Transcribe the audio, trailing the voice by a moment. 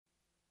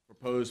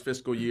proposed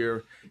fiscal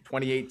year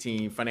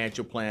 2018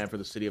 financial plan for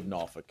the city of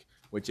Norfolk,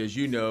 which, as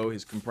you know,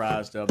 is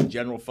comprised of the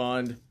general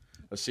fund,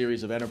 a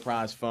series of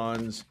enterprise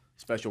funds,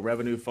 special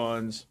revenue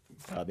funds,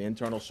 the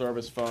internal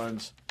service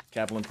funds,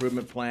 capital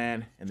improvement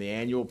plan, and the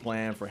annual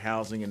plan for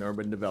housing and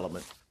urban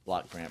development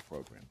block grant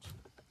programs.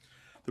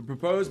 The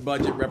proposed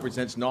budget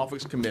represents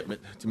Norfolk's commitment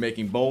to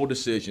making bold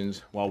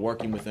decisions while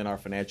working within our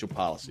financial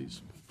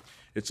policies.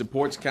 It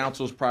supports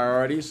Council's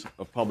priorities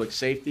of public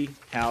safety,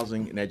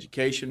 housing, and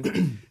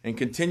education, and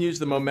continues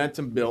the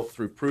momentum built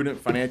through prudent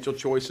financial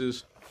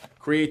choices,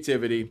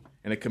 creativity,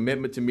 and a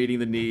commitment to meeting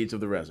the needs of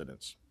the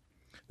residents.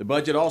 The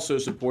budget also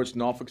supports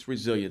Norfolk's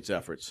resilience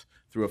efforts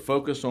through a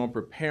focus on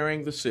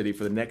preparing the city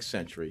for the next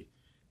century,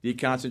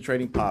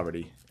 deconcentrating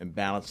poverty, and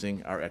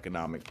balancing our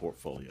economic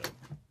portfolio.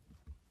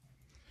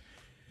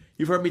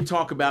 You've heard me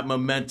talk about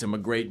momentum a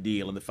great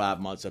deal in the 5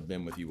 months I've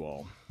been with you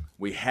all.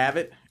 We have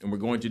it, and we're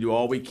going to do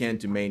all we can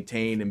to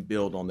maintain and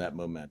build on that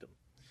momentum.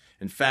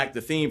 In fact,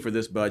 the theme for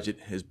this budget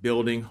is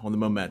building on the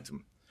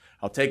momentum.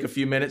 I'll take a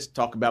few minutes to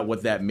talk about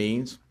what that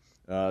means,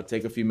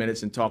 take a few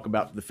minutes and talk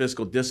about the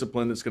fiscal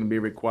discipline that's going to be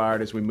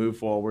required as we move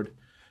forward,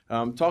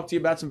 talk to you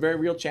about some very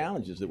real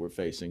challenges that we're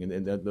facing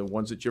and the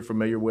ones that you're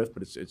familiar with,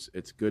 but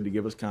it's good to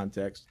give us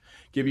context,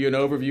 give you an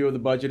overview of the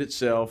budget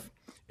itself,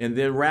 and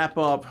then wrap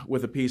up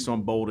with a piece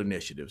on bold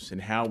initiatives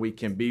and how we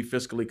can be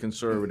fiscally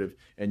conservative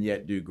and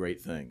yet do great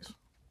things.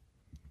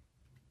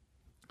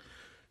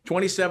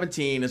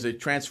 2017 is a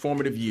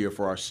transformative year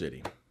for our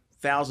city.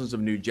 Thousands of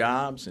new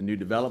jobs and new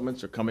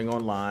developments are coming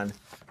online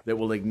that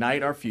will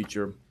ignite our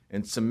future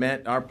and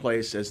cement our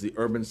place as the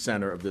urban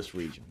center of this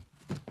region.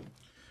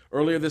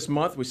 Earlier this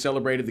month, we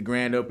celebrated the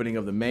grand opening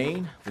of the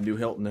Main, the new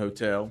Hilton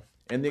Hotel,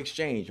 and the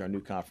Exchange, our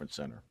new conference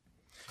center.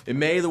 In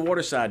May, the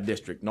Waterside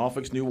District,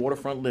 Norfolk's new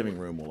waterfront living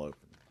room, will open.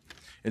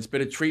 It's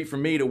been a treat for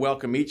me to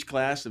welcome each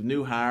class of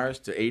new hires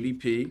to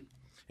ADP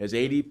as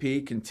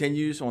ADP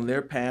continues on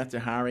their path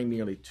to hiring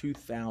nearly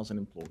 2,000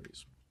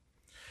 employees.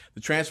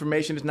 The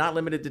transformation is not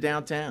limited to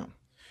downtown.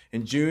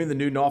 In June, the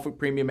new Norfolk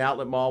Premium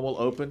Outlet Mall will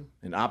open,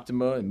 and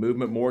Optima and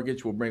Movement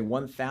Mortgage will bring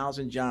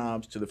 1,000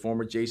 jobs to the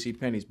former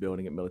JCPenney's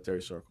building at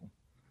Military Circle.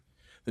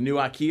 The new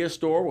IKEA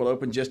store will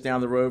open just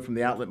down the road from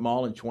the Outlet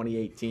Mall in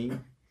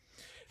 2018.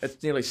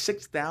 That's nearly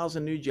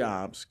 6,000 new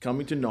jobs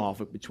coming to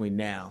Norfolk between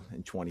now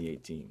and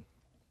 2018.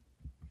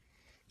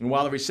 And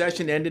while the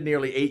recession ended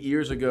nearly 8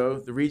 years ago,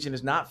 the region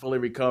has not fully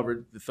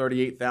recovered the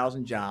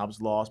 38,000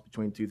 jobs lost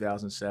between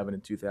 2007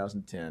 and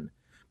 2010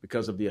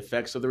 because of the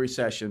effects of the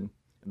recession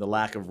and the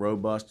lack of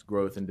robust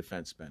growth in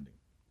defense spending.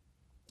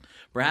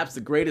 Perhaps the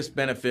greatest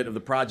benefit of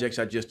the projects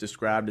I just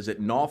described is that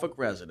Norfolk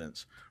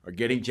residents are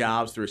getting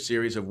jobs through a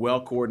series of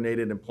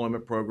well-coordinated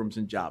employment programs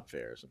and job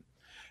fairs.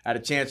 I had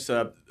a chance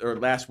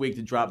last week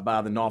to drop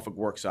by the Norfolk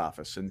Works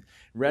office, and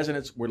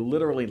residents were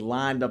literally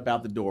lined up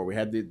out the door. We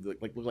had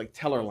like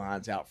teller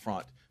lines out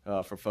front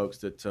for folks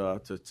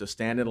to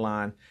stand in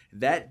line.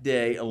 That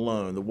day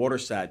alone, the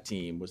Waterside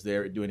team was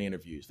there doing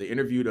interviews. They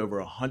interviewed over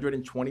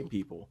 120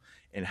 people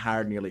and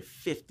hired nearly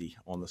 50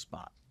 on the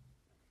spot.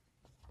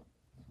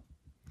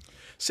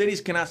 Cities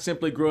cannot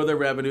simply grow their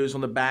revenues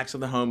on the backs of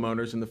the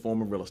homeowners in the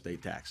form of real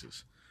estate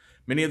taxes.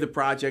 Many of the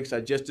projects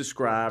I just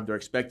described are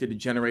expected to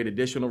generate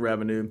additional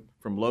revenue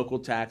from local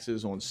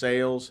taxes on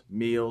sales,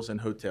 meals, and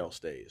hotel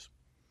stays.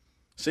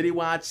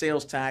 Citywide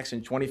sales tax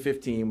in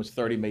 2015 was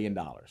 $30 million.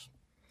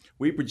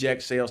 We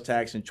project sales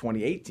tax in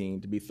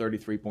 2018 to be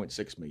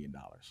 $33.6 million.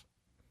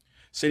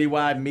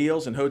 Citywide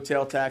meals and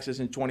hotel taxes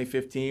in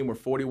 2015 were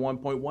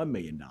 $41.1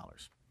 million.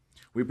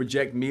 We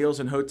project meals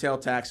and hotel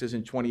taxes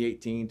in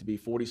 2018 to be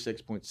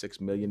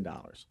 $46.6 million.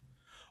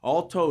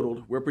 All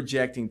totaled, we're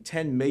projecting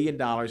 $10 million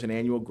in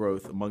annual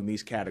growth among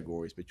these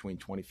categories between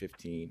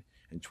 2015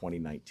 and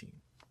 2019.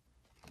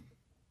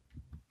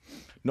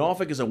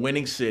 Norfolk is a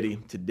winning city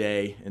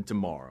today and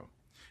tomorrow.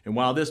 And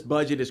while this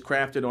budget is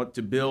crafted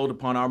to build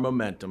upon our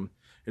momentum,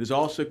 it is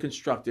also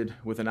constructed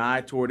with an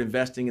eye toward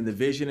investing in the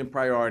vision and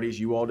priorities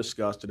you all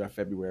discussed at our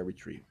February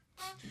retreat.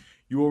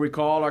 You will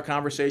recall our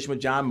conversation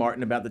with John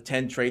Martin about the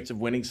 10 traits of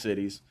winning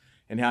cities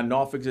and how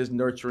Norfolk is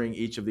nurturing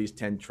each of these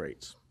 10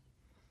 traits.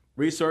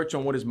 Research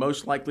on what is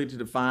most likely to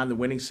define the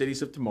winning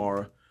cities of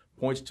tomorrow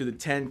points to the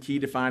 10 key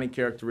defining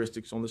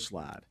characteristics on the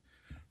slide.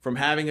 From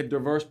having a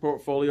diverse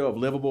portfolio of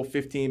livable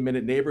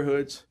 15-minute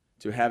neighborhoods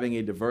to having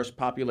a diverse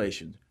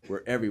population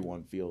where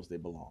everyone feels they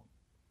belong.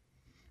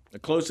 A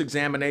close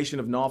examination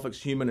of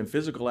Norfolk's human and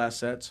physical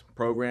assets,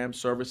 programs,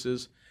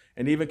 services,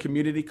 and even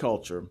community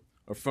culture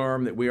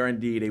affirm that we are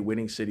indeed a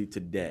winning city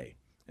today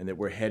and that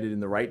we're headed in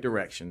the right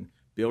direction,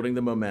 building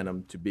the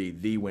momentum to be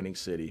the winning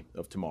city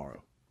of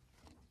tomorrow.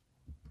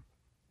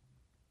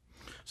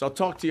 So I'll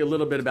talk to you a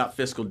little bit about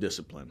fiscal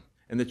discipline.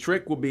 And the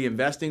trick will be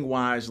investing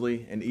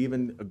wisely and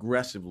even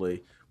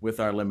aggressively with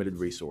our limited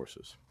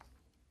resources.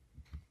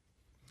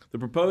 The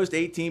proposed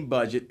 18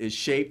 budget is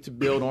shaped to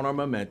build on our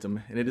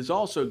momentum, and it is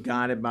also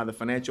guided by the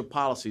financial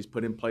policies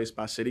put in place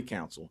by City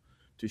Council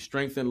to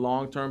strengthen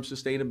long-term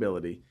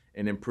sustainability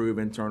and improve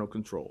internal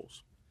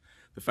controls.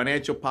 The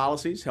financial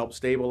policies help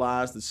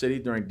stabilize the city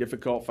during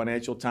difficult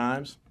financial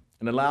times,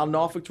 and allow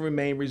Norfolk to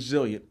remain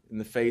resilient in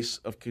the face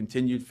of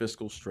continued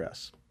fiscal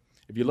stress.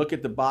 If you look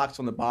at the box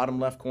on the bottom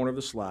left corner of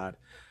the slide,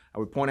 I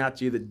would point out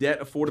to you that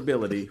debt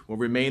affordability will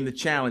remain the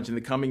challenge in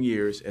the coming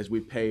years as we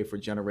pay for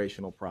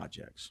generational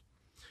projects.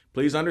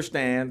 Please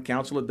understand,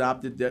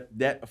 council-adopted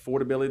debt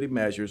affordability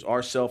measures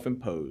are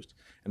self-imposed,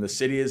 and the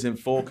city is in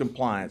full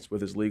compliance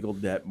with its legal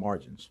debt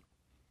margins.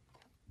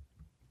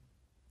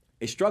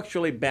 A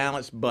structurally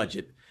balanced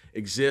budget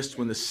exists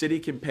when the city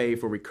can pay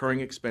for recurring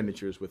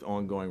expenditures with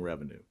ongoing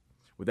revenue,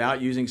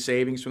 without using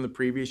savings from the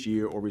previous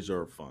year or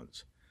reserve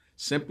funds.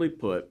 Simply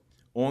put,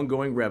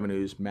 ongoing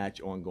revenues match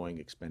ongoing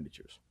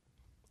expenditures.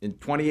 In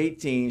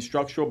 2018,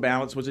 structural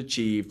balance was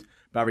achieved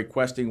by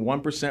requesting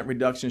 1%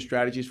 reduction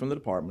strategies from the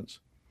departments,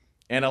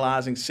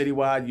 analyzing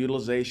citywide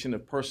utilization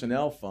of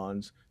personnel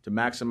funds to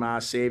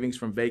maximize savings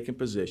from vacant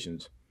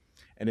positions,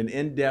 and an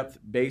in-depth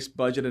base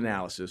budget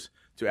analysis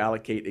to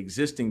allocate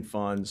existing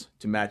funds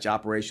to match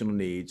operational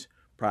needs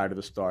prior to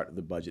the start of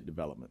the budget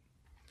development.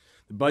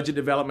 The budget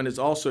development is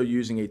also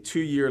using a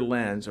 2-year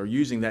lens, or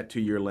using that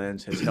 2-year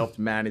lens has helped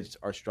manage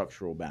our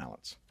structural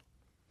balance.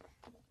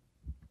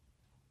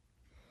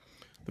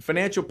 The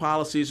financial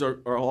policies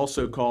are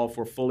also called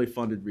for fully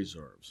funded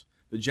reserves.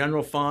 The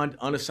general fund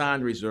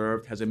unassigned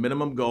reserve has a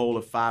minimum goal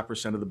of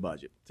 5% of the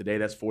budget. Today,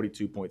 that's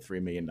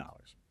 $42.3 million.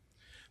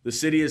 The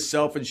city is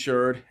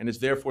self-insured and has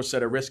therefore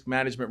set a risk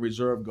management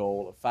reserve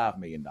goal of $5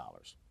 million.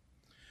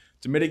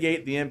 To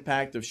mitigate the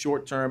impact of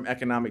short-term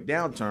economic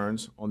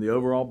downturns on the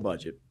overall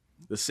budget,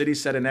 the city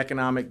set an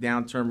economic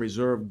downturn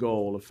reserve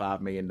goal of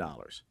 $5 million.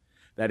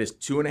 That is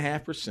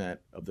 2.5%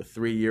 of the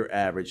 3-year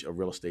average of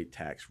real estate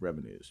tax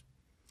revenues.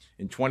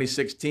 In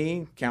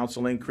 2016,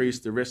 council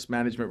increased the risk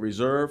management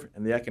reserve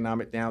and the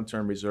economic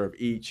downturn reserve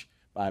each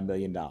by $1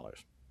 million.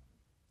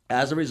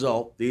 As a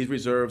result, these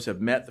reserves have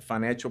met the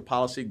financial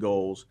policy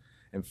goals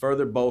and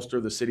further bolster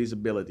the city's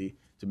ability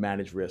to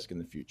manage risk in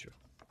the future.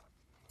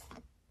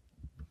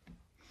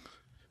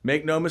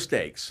 Make no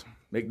mistake,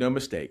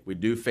 we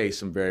do face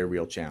some very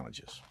real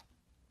challenges.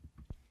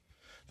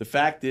 The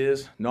fact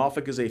is,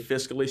 Norfolk is a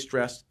fiscally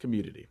stressed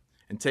community.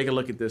 And take a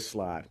look at this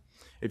slide.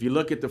 If you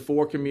look at the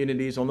 4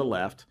 communities on the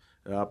left,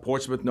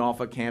 Portsmouth,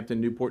 Norfolk, Hampton,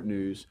 Newport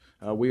News,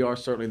 we are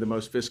certainly the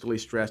most fiscally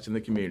stressed in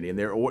the community, and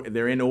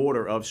they're in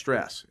order of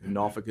stress. And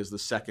Norfolk is the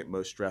second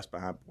most stressed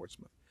behind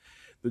Portsmouth.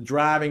 The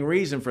driving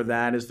reason for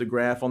that is the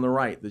graph on the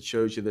right that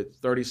shows you that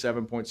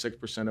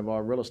 37.6% of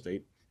our real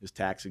estate is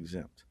tax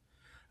exempt.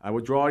 I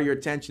would draw your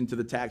attention to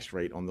the tax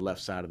rate on the left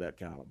side of that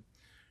column.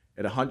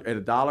 At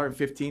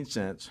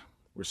 $1.15,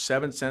 we're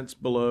 7 cents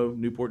below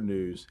Newport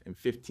News and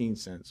 15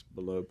 cents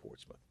below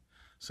Portsmouth.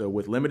 So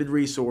with limited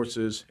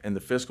resources and the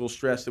fiscal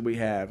stress that we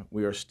have,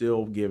 we are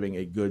still giving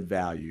a good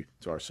value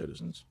to our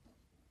citizens.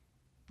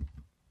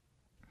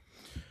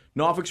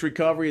 Norfolk's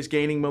recovery is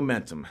gaining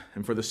momentum,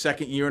 and for the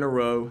second year in a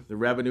row, the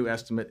revenue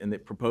estimate in the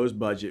proposed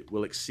budget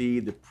will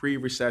exceed the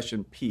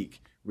pre-recession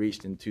peak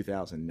reached in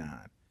 2009.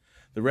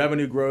 The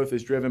revenue growth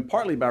is driven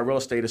partly by real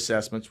estate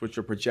assessments, which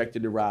are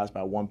projected to rise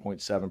by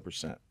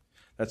 1.7%.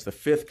 That's the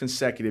 5th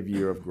consecutive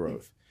year of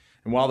growth.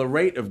 And while the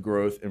rate of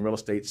growth in real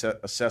estate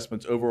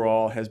assessments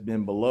overall has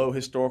been below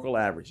historical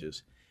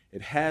averages,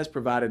 it has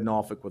provided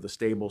Norfolk with a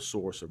stable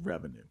source of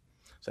revenue.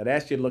 So I'd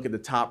ask you to look at the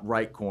top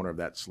right corner of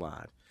that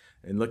slide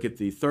and look at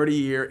the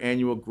 30-year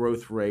annual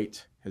growth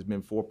rate has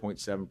been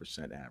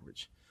 4.7%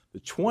 average. The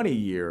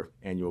 20-year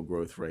annual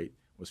growth rate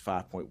was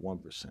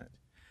 5.1%.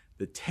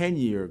 The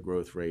 10-year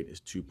growth rate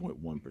is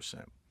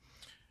 2.1%.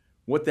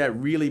 What that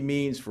really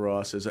means for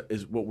us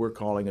is what we're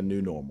calling a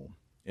new normal.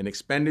 And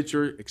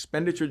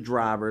expenditure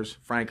drivers,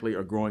 frankly,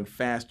 are growing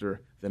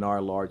faster than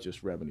our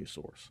largest revenue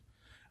source.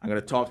 I'm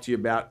going to talk to you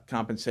about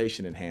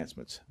compensation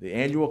enhancements. The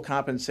annual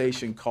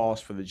compensation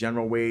cost for the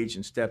general wage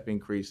and step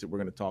increase that we're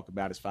going to talk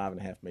about is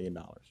 $5.5 million.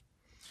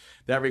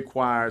 That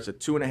requires a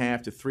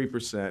 2.5% to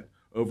 3%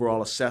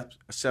 overall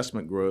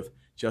assessment growth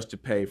just to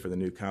pay for the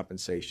new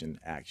compensation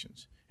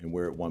actions, and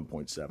we're at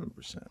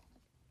 1.7%.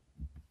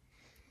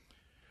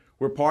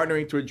 We're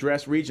partnering to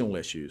address regional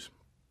issues.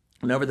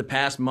 And over the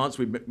past months,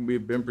 we've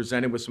been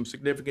presented with some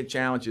significant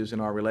challenges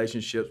in our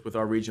relationships with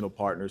our regional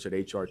partners at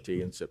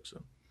HRT and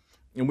SIPSA.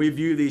 And we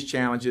view these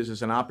challenges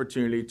as an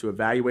opportunity to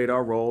evaluate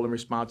our role and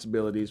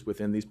responsibilities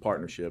within these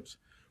partnerships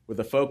with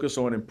a focus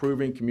on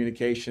improving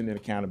communication and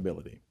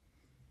accountability.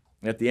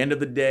 At the end of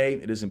the day,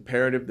 it is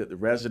imperative that the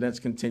residents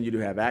continue to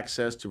have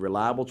access to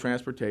reliable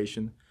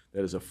transportation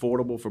that is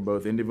affordable for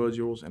both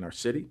individuals and our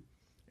city,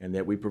 and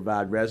that we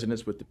provide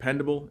residents with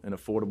dependable and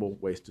affordable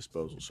waste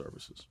disposal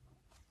services.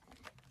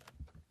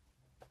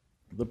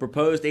 The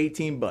proposed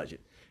 18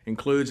 budget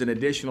includes an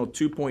additional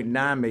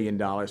 $2.9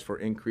 million for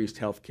increased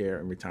health care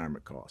and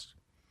retirement costs.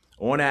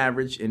 On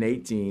average, in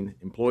 18,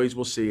 employees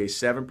will see a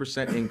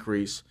 7%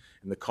 increase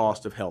in the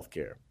cost of health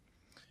care.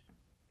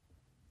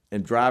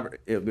 In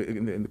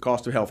the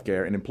cost of health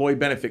care, and employee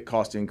benefit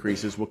cost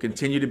increases will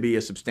continue to be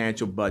a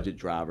substantial budget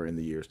driver in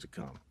the years to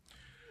come.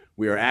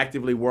 We are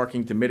actively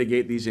working to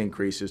mitigate these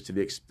increases to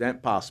the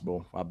extent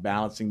possible while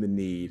balancing the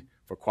need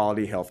for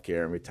quality health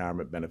care and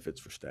retirement benefits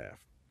for staff.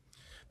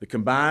 The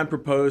combined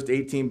proposed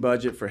 18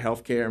 budget for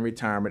healthcare and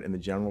retirement in the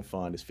general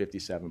fund is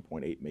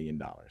 $57.8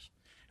 million.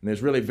 And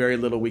there's really very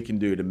little we can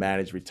do to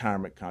manage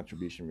retirement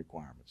contribution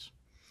requirements.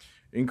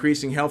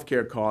 Increasing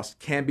healthcare costs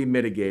can be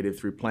mitigated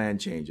through plan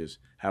changes.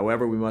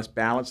 However, we must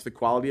balance the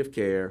quality of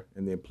care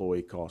and the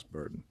employee cost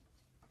burden.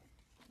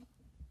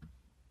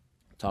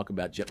 Talk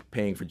about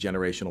paying for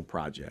generational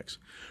projects.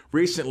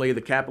 Recently,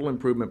 the capital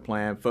improvement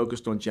plan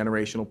focused on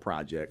generational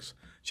projects,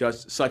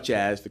 such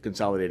as the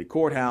Consolidated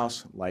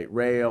Courthouse, light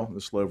rail, and the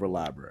Slover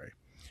Library.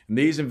 And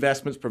these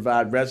investments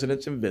provide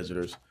residents and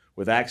visitors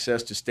with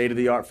access to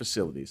state-of-the-art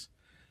facilities.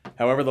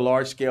 However, the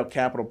large-scale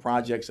capital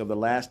projects of the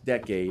last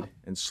decade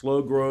and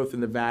slow growth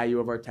in the value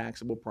of our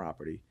taxable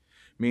property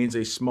means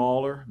a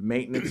smaller,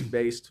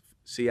 maintenance-based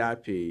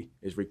CIP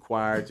is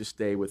required to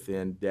stay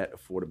within debt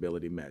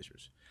affordability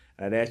measures.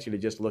 And I'd ask you to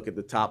just look at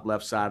the top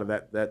left side of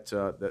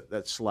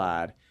that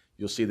slide.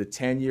 You'll see the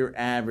 10-year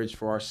average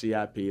for our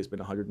CIP has been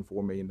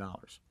 $104 million.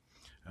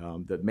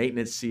 The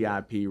maintenance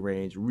CIP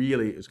range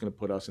really is going to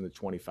put us in the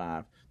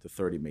 $25 to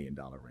 $30 million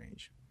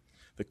range.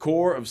 The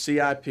core of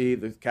CIP,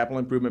 the capital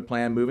improvement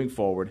plan moving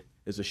forward,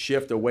 is a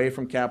shift away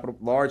from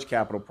large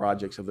capital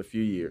projects of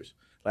the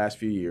last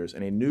few years,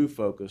 and a new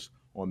focus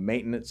on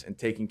maintenance and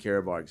taking care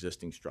of our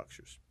existing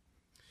structures.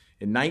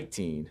 In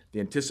 19, the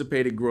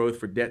anticipated growth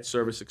for debt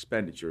service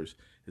expenditures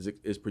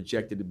is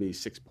projected to be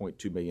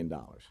 $6.2 million.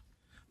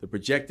 The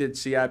projected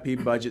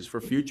CIP budgets for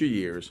future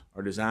years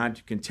are designed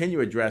to continue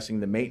addressing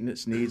the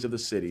maintenance needs of the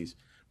city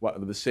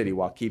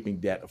while keeping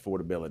debt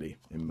affordability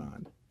in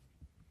mind.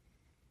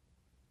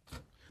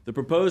 The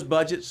proposed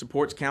budget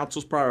supports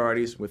Council's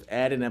priorities with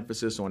added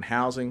emphasis on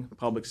housing,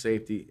 public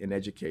safety, and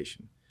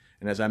education.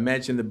 And as I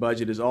mentioned, the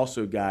budget is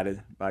also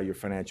guided by your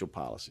financial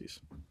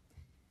policies.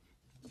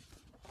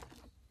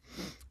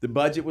 The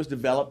budget was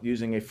developed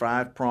using a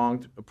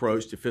five-pronged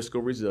approach to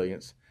fiscal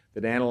resilience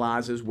that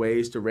analyzes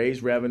ways to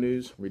raise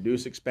revenues,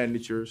 reduce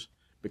expenditures,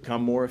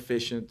 become more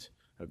efficient,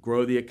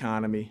 grow the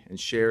economy, and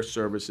share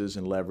services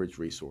and leverage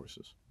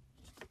resources.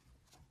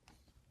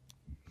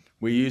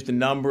 We used a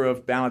number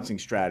of balancing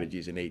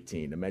strategies in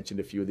 18. I mentioned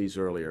a few of these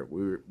earlier.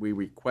 We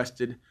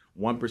requested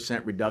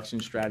 1% reduction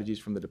strategies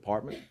from the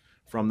department.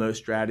 From those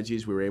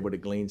strategies, we were able to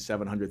glean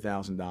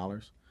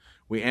 $700,000.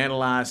 We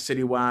analyzed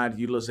citywide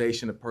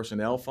utilization of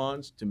personnel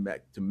funds to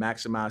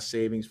maximize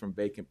savings from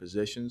vacant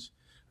positions.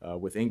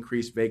 With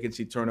increased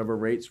vacancy turnover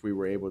rates, we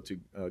were able to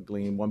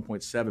glean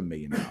 $1.7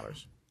 million.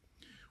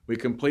 We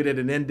completed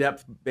an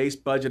in-depth base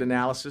budget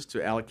analysis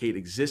to allocate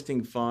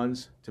existing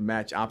funds to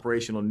match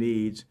operational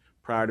needs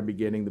prior to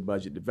beginning the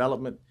budget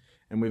development,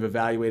 and we've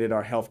evaluated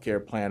our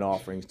healthcare plan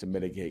offerings to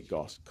mitigate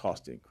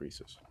cost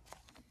increases.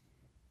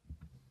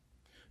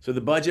 So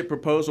the budget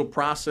proposal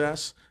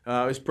process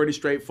is pretty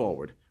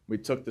straightforward. We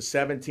took the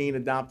 17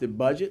 adopted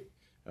budget.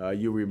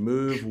 You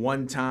remove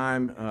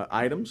one-time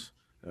items.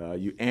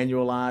 You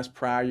annualize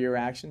prior year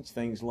actions,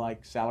 things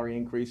like salary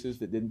increases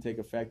that didn't take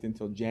effect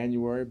until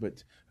January,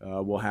 but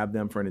we'll have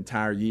them for an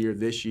entire year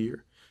this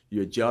year.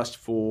 You adjust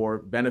for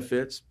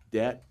benefits,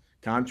 debt,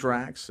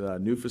 contracts,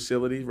 new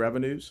facilities,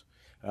 revenues,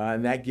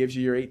 and that gives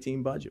you your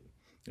 18 budget.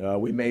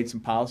 We made some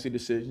policy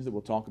decisions that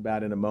we'll talk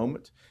about in a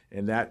moment,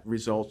 and that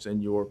results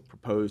in your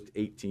proposed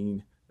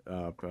 18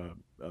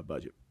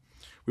 budget.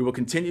 We will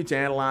continue to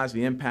analyze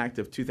the impact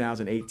of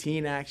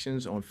 2018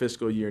 actions on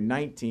fiscal year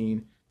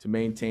 19 to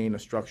maintain a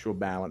structural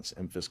balance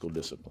and fiscal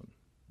discipline.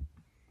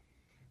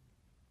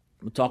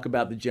 We'll talk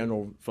about the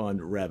general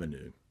fund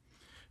revenue.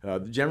 The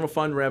general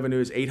fund revenue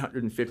is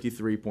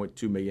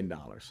 $853.2 million.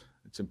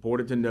 It's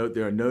important to note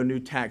there are no new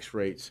tax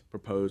rates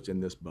proposed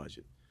in this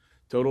budget.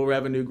 Total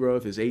revenue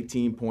growth is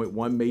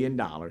 $18.1 million,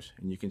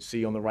 and you can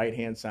see on the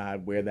right-hand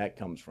side where that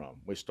comes from.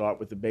 We start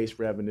with the base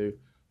revenue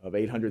of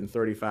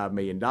 $835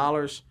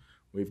 million.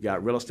 We've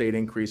got real estate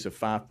increase of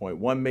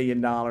 $5.1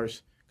 million,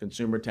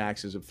 consumer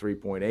taxes of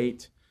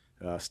 $3.8,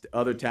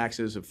 other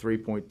taxes of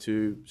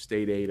 $3.2,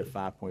 state aid of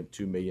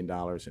 $5.2 million,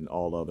 and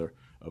all other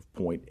of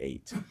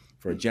 $0.8,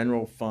 for a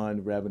general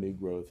fund revenue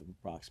growth of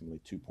approximately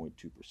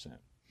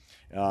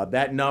 2.2%.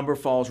 That number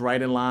falls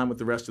right in line with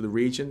the rest of the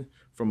region,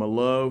 from a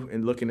low,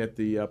 in looking at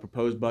the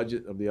proposed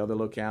budget of the other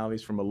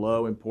localities, from a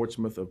low in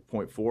Portsmouth of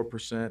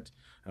 0.4%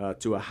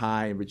 to a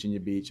high in Virginia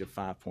Beach of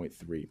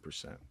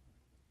 5.3%.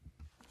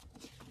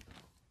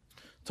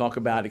 Talk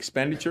about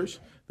expenditures.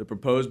 The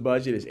proposed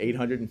budget is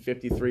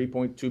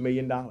 $853.2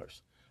 million.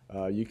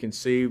 You can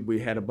see we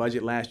had a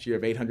budget last year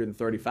of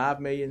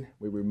 $835 million.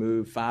 We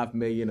removed $5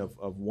 million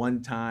of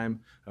one-time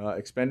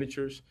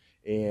expenditures,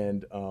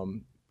 and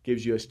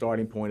gives you a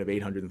starting point of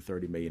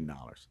 $830 million.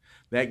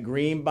 That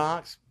green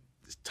box,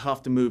 it's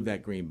tough to move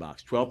that green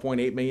box.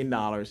 $12.8 million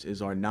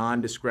is our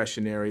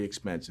non-discretionary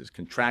expenses,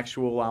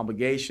 contractual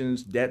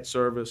obligations, debt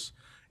service,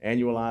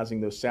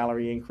 annualizing those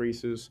salary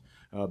increases,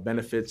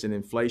 benefits and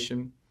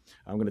inflation.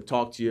 I'm going to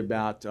talk to you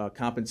about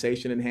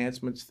compensation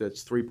enhancements.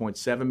 That's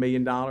 $3.7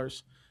 million.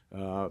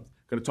 Going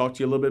to talk to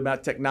you a little bit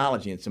about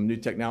technology and some new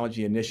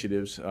technology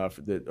initiatives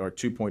that are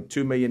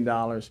 $2.2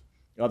 million.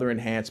 Other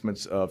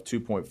enhancements of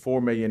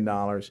 $2.4 million,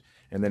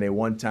 and then a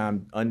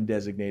one-time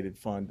undesignated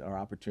fund or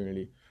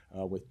opportunity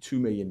with $2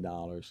 million,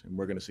 and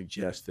we're going to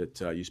suggest that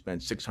you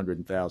spend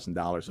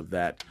 $600,000 of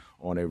that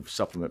on a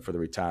supplement for the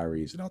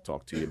retirees that I'll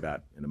talk to you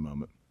about in a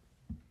moment.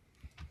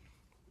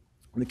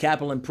 The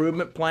capital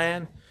improvement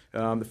plan, the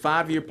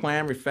 5-year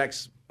plan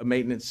reflects a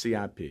maintenance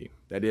CIP.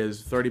 That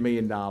is $30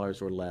 million or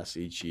less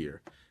each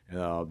year.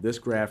 This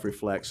graph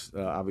reflects,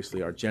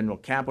 obviously, our general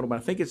capital, but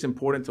I think it's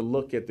important to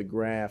look at the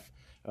graph.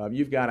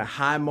 You've got a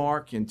high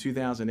mark in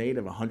 2008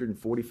 of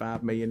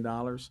 $145 million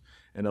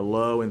and a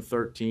low in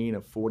 13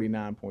 of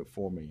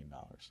 $49.4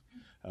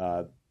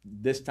 million.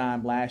 This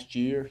time last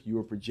year, you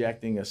were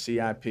projecting a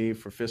CIP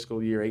for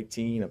fiscal year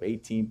 18 of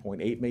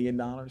 $18.8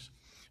 million.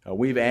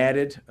 We've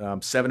added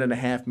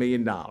 $7.5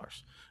 million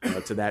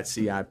to that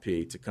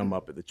CIP to come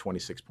up at the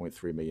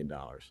 $26.3 million.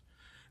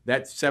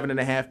 That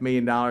 $7.5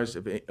 million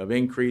of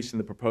increase in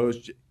the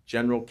proposed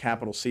general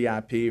capital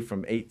CIP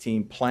from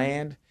 18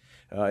 planned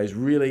is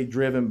really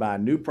driven by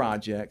new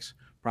projects,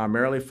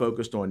 primarily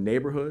focused on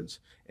neighborhoods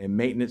and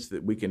maintenance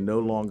that we can no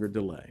longer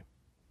delay.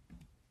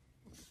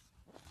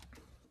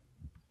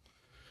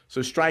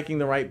 So striking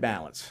the right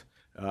balance,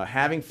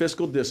 having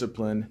fiscal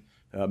discipline,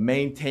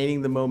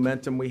 maintaining the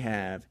momentum we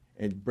have,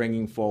 and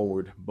bringing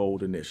forward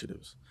bold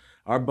initiatives.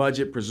 Our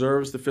budget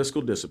preserves the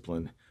fiscal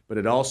discipline, but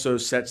it also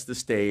sets the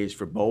stage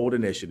for bold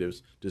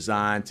initiatives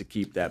designed to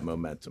keep that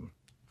momentum.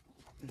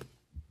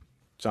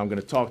 So I'm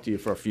going to talk to you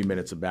for a few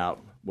minutes about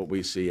what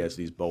we see as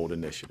these bold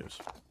initiatives.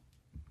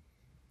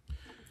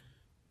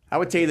 I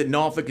would tell you that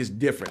Norfolk is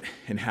different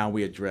in how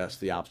we address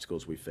the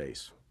obstacles we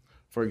face.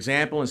 For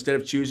example, instead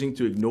of choosing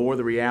to ignore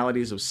the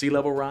realities of sea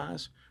level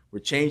rise, we're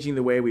changing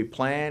the way we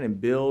plan and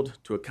build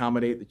to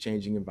accommodate the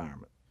changing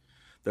environment.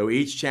 Though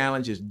each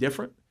challenge is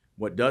different,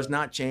 what does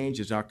not change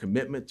is our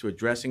commitment to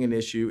addressing an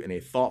issue in a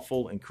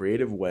thoughtful and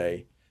creative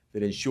way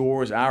that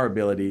ensures our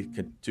ability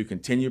to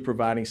continue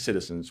providing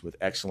citizens with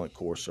excellent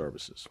core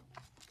services.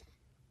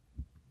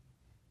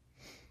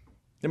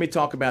 Let me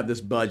talk about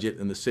this budget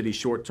and the city's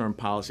short-term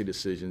policy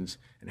decisions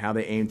and how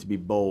they aim to be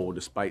bold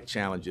despite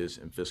challenges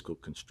and fiscal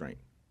constraint.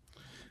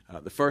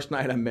 The first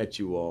night I met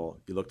you all,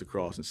 you looked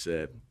across and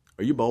said,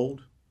 "Are you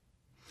bold?"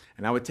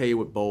 And I would tell you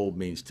what bold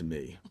means to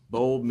me.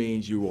 Bold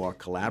means you are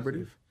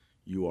collaborative,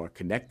 you are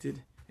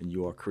connected, and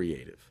you are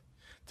creative.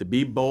 To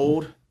be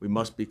bold, we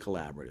must be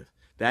collaborative.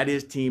 That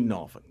is Team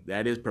Norfolk.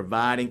 That is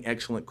providing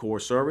excellent core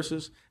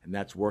services, and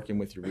that's working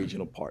with your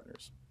regional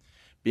partners.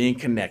 Being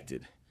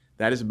connected,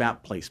 that is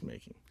about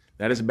placemaking.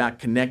 That is about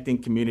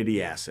connecting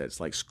community assets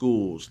like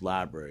schools,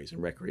 libraries,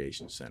 and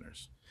recreation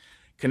centers.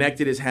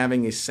 Connected is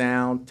having a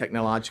sound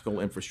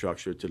technological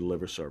infrastructure to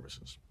deliver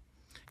services.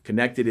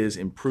 Connected is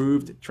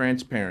improved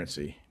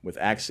transparency with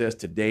access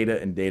to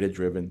data and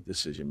data-driven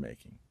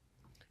decision-making.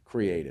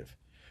 Creative.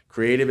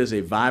 Creative is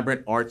a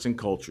vibrant arts and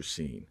culture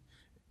scene.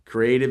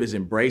 Creative is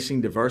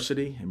embracing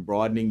diversity and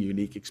broadening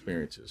unique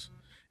experiences.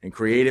 And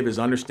creative is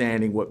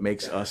understanding what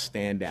makes us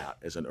stand out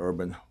as an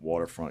urban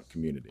waterfront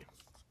community.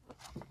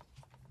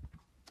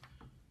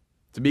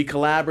 To be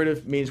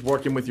collaborative means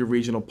working with your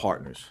regional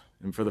partners.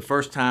 And for the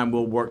first time,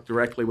 we'll work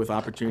directly with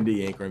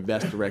Opportunity Inc. or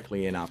invest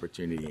directly in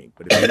Opportunity Inc.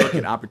 But if you look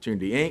at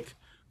Opportunity Inc.,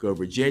 Go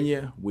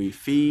Virginia, We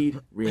Feed,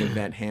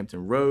 Reinvent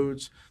Hampton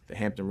Roads, the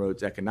Hampton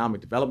Roads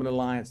Economic Development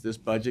Alliance, this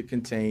budget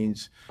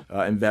contains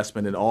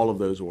investment in all of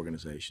those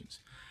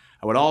organizations.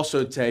 I would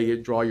also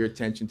draw your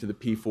attention to the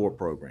P4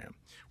 program.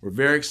 We're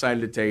very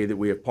excited to tell you that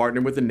we have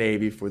partnered with the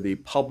Navy for the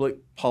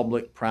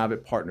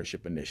Public-Private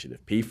Partnership Initiative,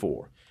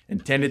 P4,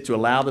 intended to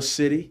allow the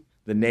city,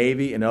 the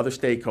Navy, and other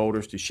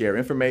stakeholders to share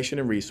information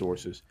and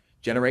resources,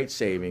 generate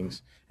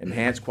savings,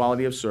 enhance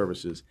quality of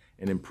services,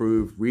 and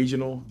improve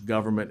regional,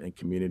 government, and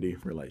community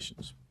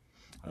relations.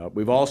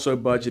 We've also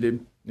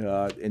budgeted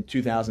in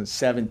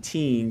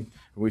 2017,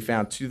 we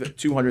found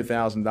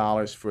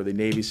 $200,000 for the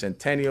Navy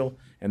Centennial,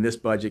 and this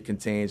budget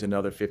contains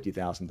another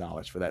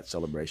 $50,000 for that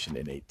celebration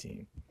in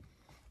 2018.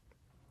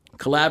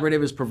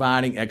 Collaborative is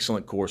providing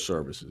excellent core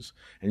services,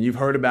 and you've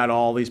heard about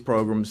all these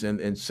programs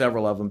and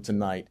several of them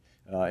tonight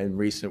in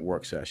recent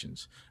work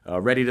sessions.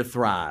 Ready to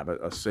Thrive,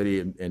 a city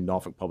in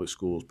Norfolk Public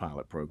Schools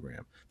pilot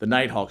program. The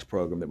Nighthawks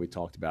program that we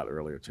talked about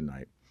earlier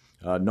tonight.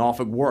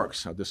 Norfolk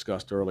Works, I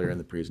discussed earlier in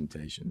the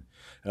presentation.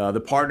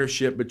 The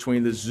partnership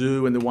between the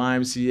zoo and the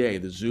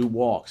YMCA, the Zoo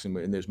Walks,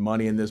 and there's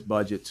money in this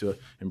budget to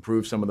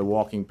improve some of the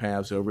walking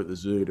paths over at the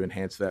zoo to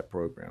enhance that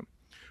program.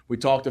 We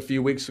talked a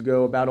few weeks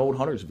ago about Old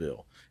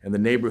Huntersville and the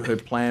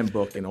neighborhood plan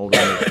book in Old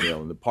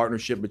Huntersville and the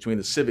partnership between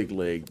the Civic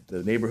League,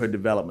 the Neighborhood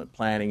Development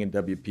Planning, and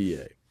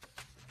WPA.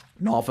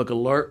 Norfolk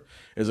Alert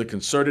is a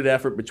concerted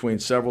effort between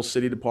several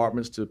city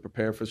departments to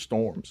prepare for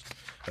storms.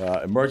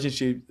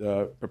 Emergency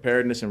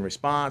preparedness and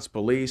response,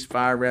 police,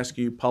 fire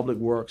rescue, public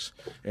works,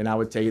 and I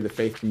would tell you the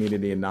faith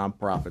community and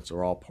nonprofits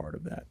are all part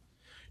of that.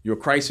 Your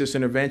crisis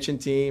intervention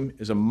team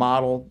is a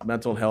model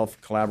mental health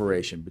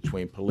collaboration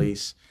between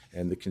police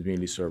and the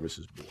Community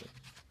Services Board.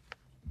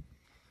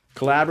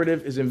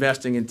 Collaborative is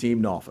investing in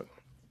Team Norfolk,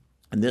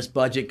 and this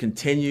budget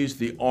continues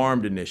the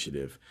ARMED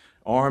initiative.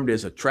 ARMED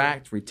is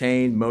Attract,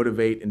 Retain,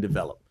 Motivate, and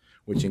Develop,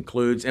 which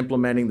includes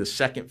implementing the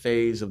second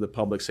phase of the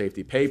Public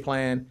Safety Pay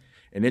Plan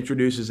and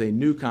introduces a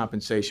new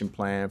compensation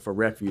plan for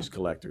refuse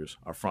collectors,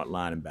 our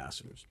frontline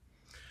ambassadors.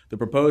 The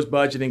proposed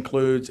budget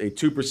includes a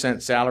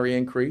 2% salary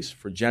increase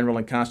for general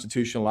and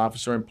constitutional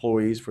officer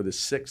employees for the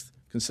 6th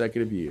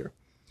consecutive year,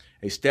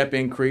 a step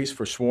increase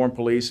for sworn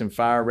police and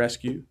fire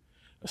rescue,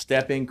 a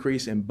step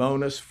increase in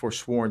bonus for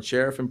sworn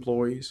sheriff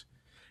employees,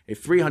 a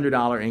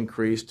 $300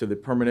 increase to the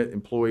permanent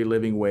employee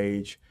living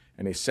wage,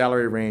 and a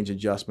salary range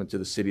adjustment to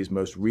the city's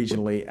most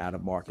regionally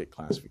out-of-market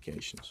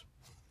classifications.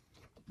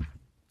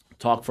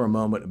 Talk for a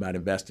moment about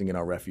investing in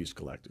our refuse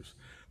collectors.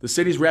 The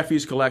city's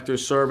refuse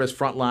collectors serve as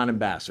frontline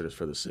ambassadors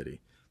for the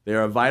city. They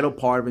are a vital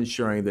part of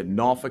ensuring that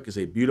Norfolk is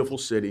a beautiful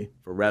city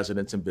for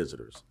residents and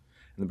visitors.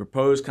 And the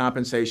proposed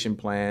compensation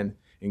plan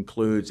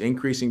includes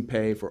increasing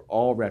pay for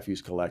all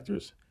refuse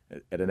collectors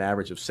at an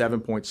average of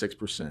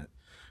 7.6%,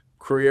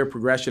 career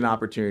progression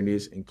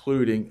opportunities,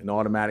 including an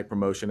automatic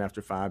promotion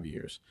after 5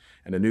 years,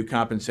 and a new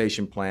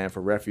compensation plan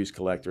for refuse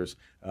collectors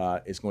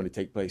is going to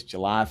take place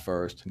July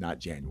 1st, not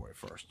January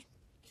 1st.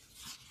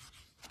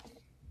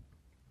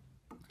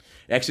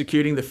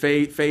 Executing the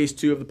phase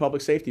 2 of the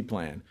public safety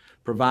plan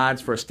provides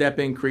for a step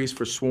increase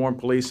for sworn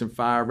police and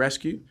fire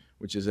rescue,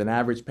 which is an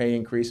average pay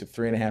increase of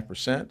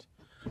 3.5%,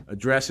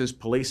 addresses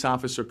police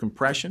officer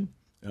compression,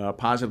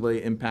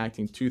 positively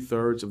impacting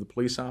 2/3 of the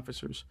police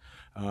officers.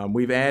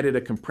 We've added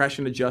a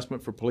compression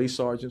adjustment for police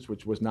sergeants,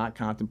 which was not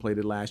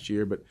contemplated last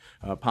year, but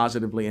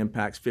positively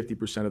impacts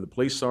 50% of the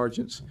police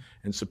sergeants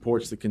and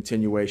supports the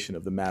continuation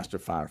of the Master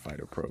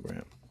Firefighter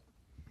program.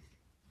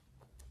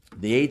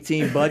 The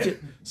 18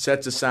 budget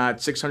sets aside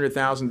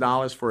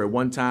 $600,000 for a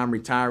one-time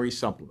retiree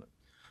supplement.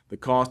 The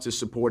cost is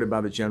supported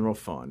by the general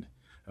fund.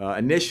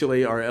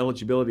 Initially, our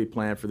eligibility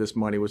plan for this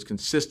money was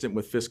consistent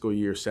with fiscal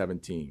year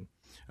 17.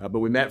 But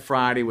we met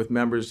Friday with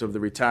members of the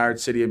Retired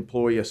City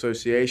Employee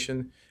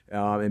Association,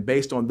 and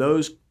based on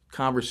those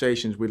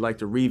conversations, we'd like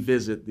to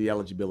revisit the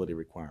eligibility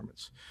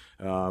requirements.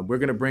 We're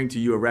going to bring to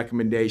you a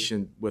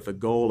recommendation with a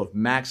goal of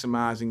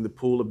maximizing the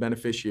pool of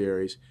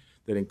beneficiaries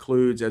that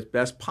includes, as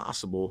best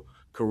possible,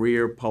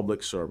 career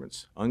public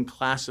servants,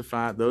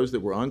 unclassified, those that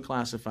were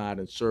unclassified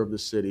and served the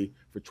city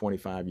for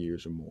 25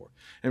 years or more.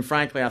 And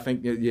frankly, I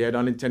think you had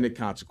unintended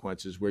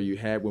consequences where you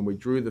had, when we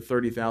drew the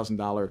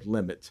 $30,000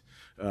 limit,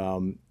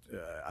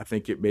 I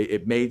think it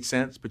made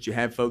sense, but you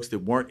had folks that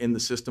weren't in the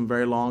system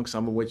very long,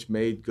 some of which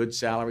made good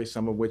salaries,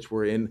 some of which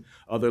were in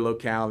other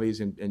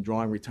localities and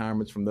drawing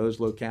retirements from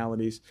those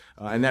localities.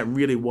 And that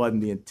really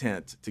wasn't the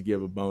intent, to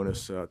give a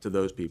bonus to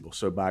those people.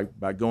 So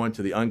by going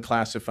to the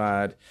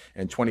unclassified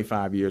and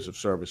 25 years of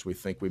service, we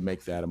think we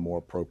make that a more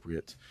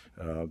appropriate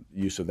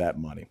use of that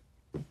money.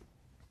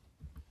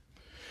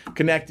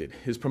 Connected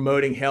is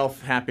promoting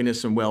health,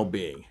 happiness, and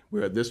well-being.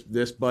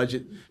 This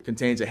budget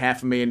contains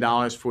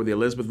 $500,000 for the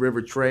Elizabeth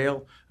River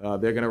Trail.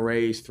 They're going to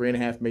raise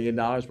 $3.5 million.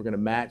 We're going to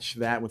match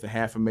that with a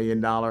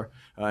 $500,000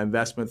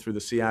 investment through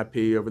the CIP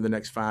over the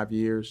next 5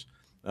 years.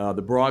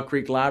 The Broad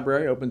Creek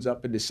Library opens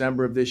up in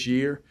December of this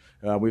year.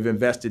 We've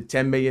invested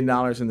 $10 million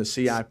in the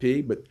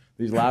CIP, but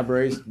these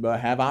libraries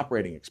have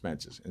operating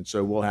expenses, and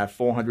so we'll have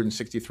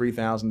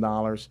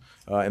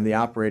 $463,000 in the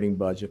operating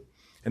budget.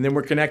 And then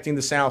we're connecting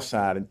the South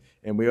Side,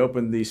 and we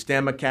opened the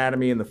STEM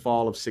Academy in the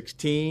fall of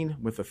 16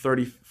 with a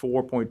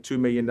 $34.2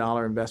 million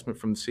investment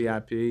from the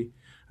CIP.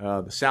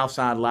 The South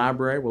Side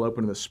Library will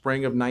open in the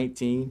spring of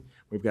 19.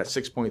 We've got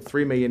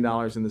 $6.3 million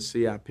in the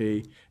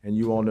CIP, and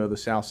you all know the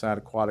South Side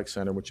Aquatic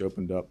Center, which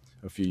opened up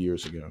a few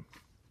years ago.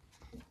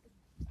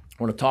 I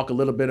want to talk a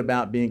little bit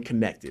about being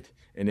connected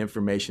in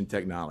information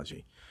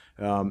technology.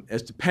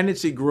 As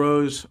dependency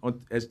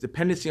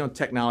on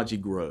technology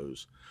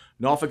grows,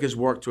 Norfolk has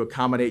worked to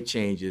accommodate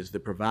changes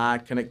that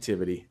provide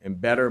connectivity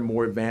and better,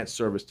 more advanced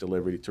service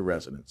delivery to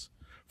residents.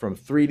 From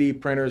 3D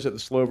printers at the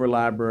Slover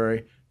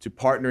Library to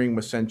partnering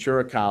with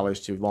Centura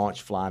College to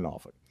launch Fly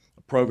Norfolk,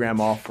 a program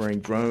offering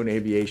drone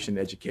aviation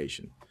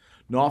education.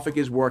 Norfolk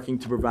is working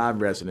to provide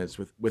residents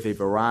with a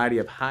variety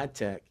of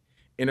high-tech,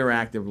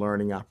 interactive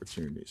learning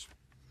opportunities.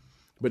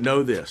 But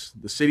know this,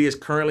 the city is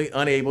currently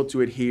unable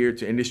to adhere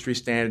to industry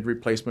standard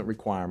replacement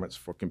requirements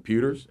for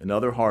computers and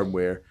other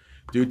hardware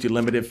due to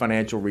limited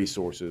financial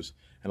resources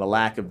and a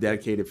lack of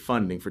dedicated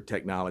funding for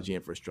technology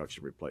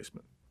infrastructure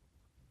replacement.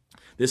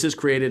 This has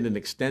created an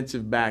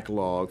extensive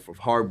backlog for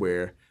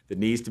hardware that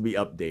needs to be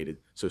updated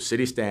so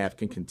city staff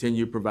can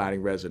continue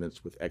providing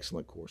residents with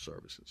excellent core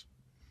services.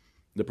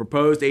 The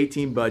proposed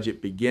 18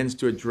 budget begins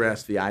to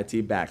address the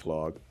IT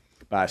backlog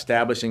by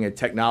establishing a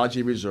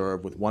technology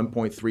reserve with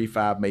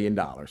 $1.35 million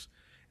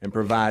and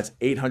provides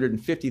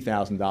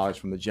 $850,000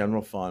 from the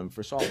general fund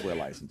for software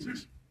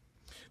licenses.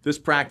 This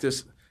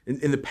practice,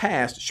 in the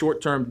past,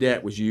 short-term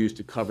debt was used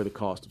to cover the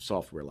cost of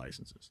software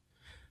licenses.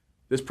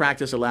 This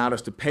practice allowed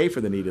us to pay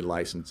for the needed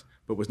license,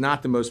 but was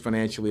not the most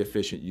financially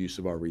efficient use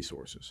of our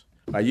resources.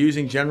 By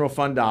using general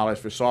fund dollars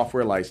for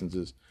software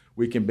licenses,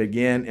 we can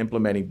begin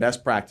implementing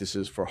best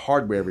practices for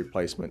hardware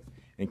replacement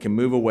and can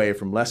move away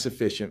from less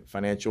efficient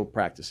financial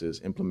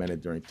practices implemented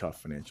during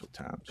tough financial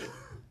times.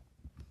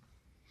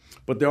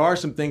 But there are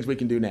some things we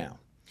can do now,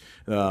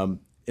 and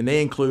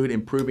they include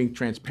improving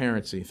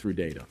transparency through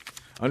data.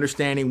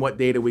 understanding what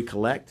data we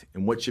collect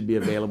and what should be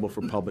available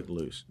for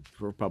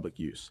public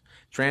use.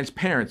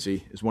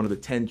 Transparency is one of the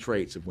 10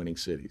 traits of winning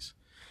cities.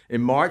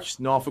 In March,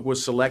 Norfolk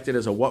was selected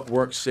as a What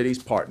Works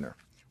Cities partner.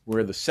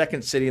 We're the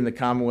second city in the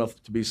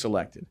Commonwealth to be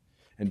selected.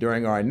 And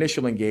during our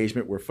initial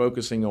engagement, we're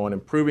focusing on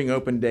improving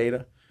open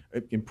data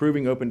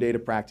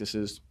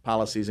practices,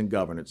 policies, and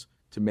governance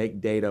to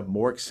make data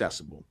more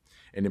accessible,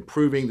 and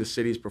improving the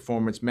city's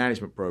performance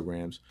management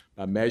programs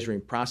by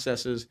measuring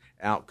processes,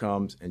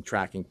 outcomes, and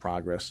tracking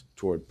progress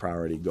toward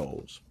priority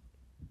goals.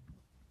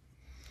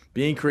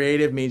 Being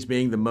creative means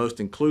being the most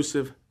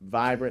inclusive,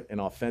 vibrant,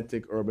 and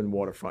authentic urban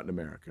waterfront in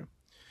America.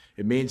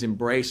 It means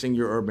embracing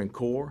your urban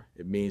core.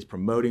 It means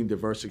promoting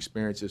diverse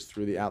experiences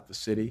throughout the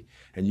city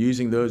and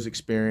using those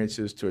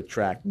experiences to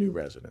attract new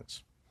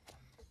residents.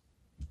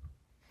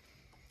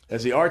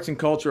 As the arts and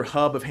culture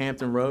hub of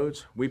Hampton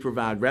Roads, we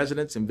provide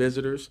residents and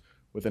visitors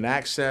with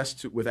access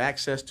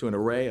to an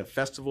array of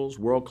festivals,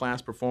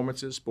 world-class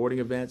performances, sporting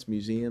events,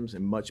 museums,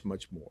 and much,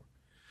 much more.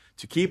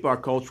 To keep our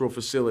cultural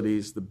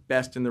facilities the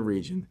best in the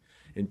region,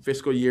 in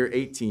fiscal year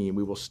 18,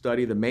 we will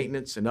study the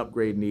maintenance and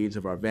upgrade needs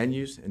of our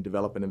venues and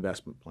develop an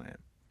investment plan.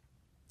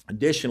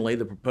 Additionally,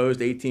 the proposed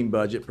 18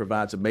 budget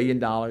provides $1 million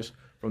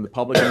from the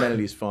Public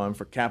Amenities Fund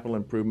for capital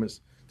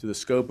improvements to the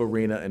Scope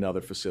Arena and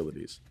other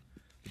facilities.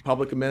 The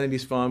Public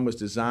Amenities Fund was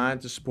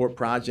designed to support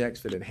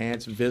projects that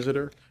enhance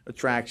visitor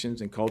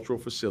attractions and cultural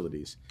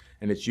facilities,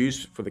 and its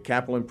use for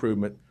capital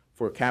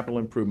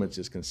improvements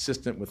is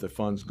consistent with the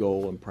fund's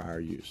goal and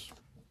prior use.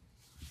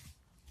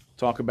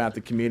 Talk about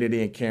the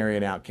community and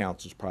carrying out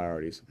council's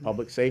priorities: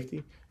 public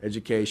safety,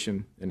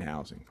 education, and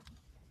housing.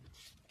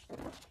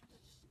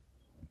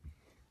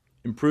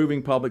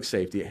 Improving public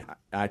safety,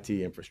 IT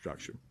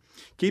infrastructure.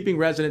 Keeping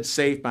residents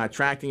safe by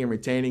attracting and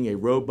retaining a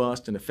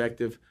robust and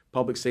effective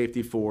public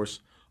safety force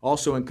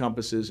also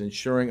encompasses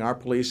ensuring our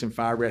police and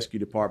fire rescue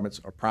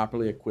departments are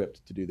properly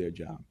equipped to do their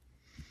job.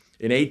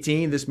 In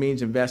 18, this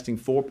means investing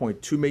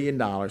 $4.2 million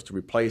to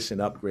replace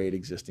and upgrade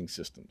existing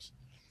systems.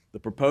 The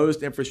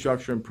proposed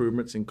infrastructure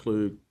improvements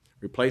include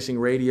replacing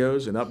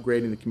radios and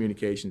upgrading the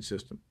communication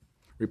system,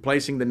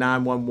 replacing the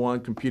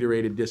 911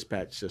 computer-aided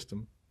dispatch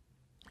system,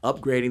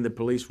 upgrading the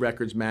police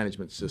records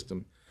management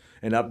system,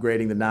 and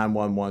upgrading the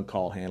 911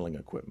 call handling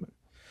equipment.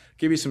 I'll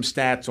give you some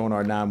stats on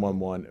our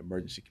 911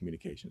 Emergency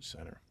Communications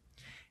Center.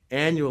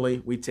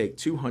 Annually, we take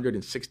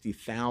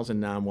 260,000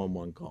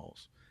 911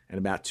 calls and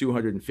about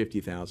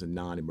 250,000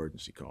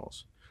 non-emergency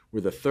calls.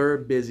 We're the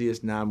third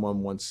busiest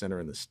 911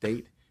 center in the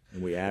state,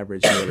 and we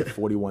average nearly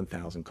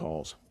 41,000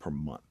 calls per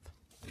month.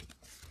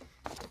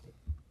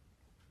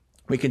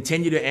 We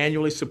continue to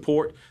annually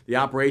support the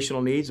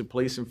operational needs of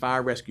police and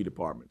fire rescue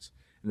departments.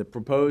 In the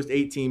proposed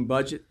 18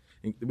 budget,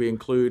 we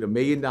include $1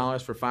 million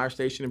for fire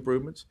station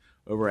improvements,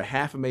 over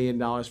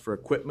 $500,000 for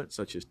equipment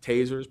such as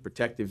tasers,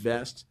 protective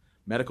vests,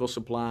 medical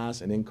supplies,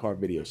 and in-car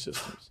video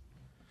systems.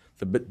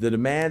 The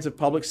demands of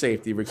public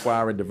safety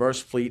require a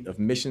diverse fleet of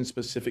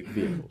mission-specific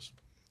vehicles.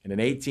 And in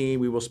 18,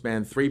 we will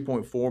spend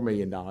 $3.4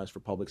 million for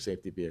public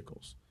safety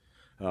vehicles.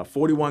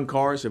 41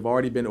 cars have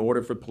already been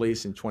ordered for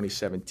police in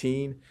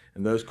 2017,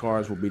 and those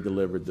cars will be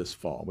delivered this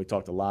fall. We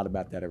talked a lot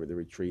about that at the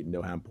retreat and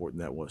know how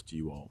important that was to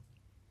you all.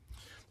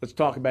 Let's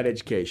talk about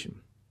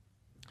education.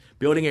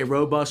 Building a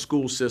robust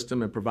school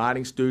system and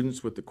providing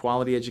students with the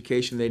quality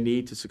education they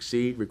need to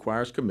succeed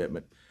requires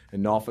commitment,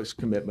 and Norfolk's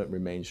commitment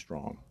remains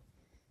strong.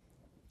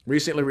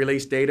 Recently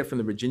released data from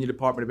the Virginia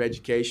Department of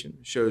Education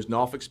shows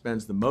Norfolk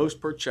spends the most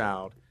per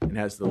child and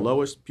has the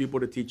lowest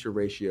pupil-to-teacher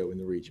ratio in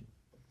the region.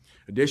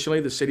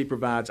 Additionally, the city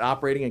provides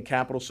operating and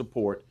capital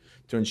support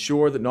to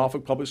ensure that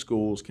Norfolk Public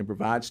Schools can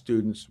provide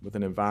students with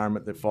an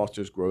environment that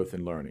fosters growth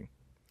and learning.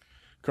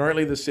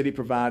 Currently, the city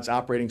provides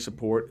operating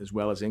support as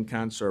well as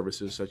in-kind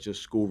services such as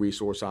school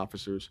resource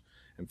officers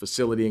and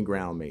facility and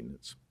ground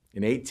maintenance.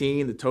 In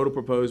 18, the total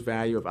proposed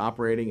value of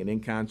operating and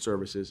in-kind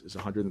services is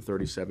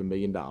 $137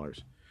 million,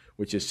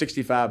 which is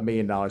 $65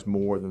 million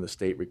more than the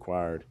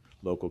state-required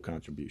local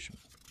contribution.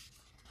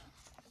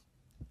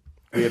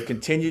 We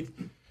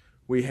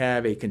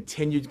have a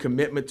continued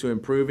commitment to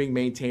improving,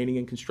 maintaining,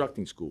 and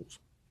constructing schools.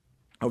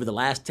 Over the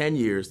last 10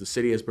 years, the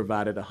city has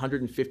provided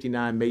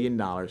 $159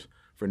 million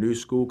for new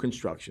school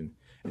construction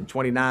and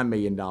 $29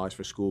 million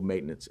for school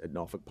maintenance at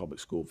Norfolk Public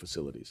School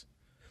facilities.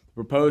 The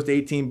proposed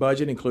 18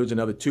 budget includes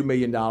another $2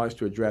 million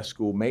to address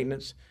school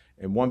maintenance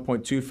and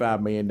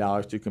 $1.25 million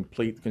to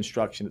complete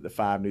construction at the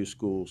 5 new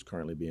schools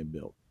currently being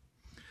built.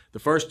 The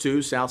first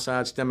 2,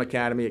 Southside STEM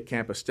Academy at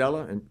Camp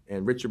Estella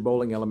and Richard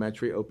Bowling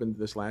Elementary, opened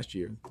this last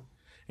year.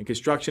 And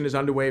construction is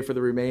underway for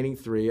the remaining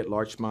 3 at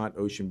Larchmont,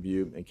 Ocean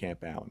View, and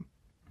Camp Allen.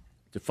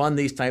 To fund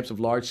these types of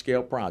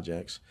large-scale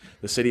projects,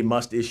 the city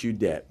must issue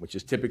debt, which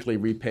is typically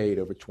repaid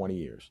over 20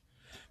 years.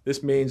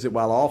 This means that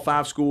while all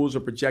 5 schools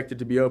are projected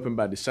to be open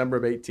by December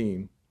of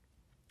 18,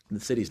 the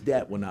city's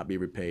debt will not be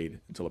repaid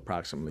until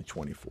approximately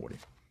 2040.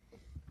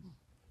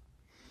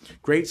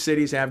 Great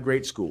cities have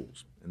great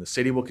schools, and the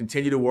city will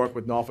continue to work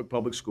with Norfolk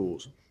Public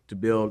Schools to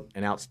build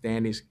an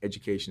outstanding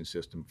education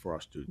system for our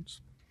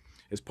students.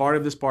 As part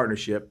of this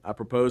partnership, I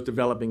propose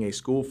developing a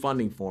school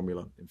funding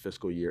formula in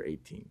fiscal year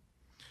 18.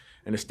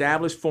 An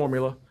established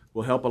formula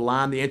will help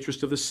align the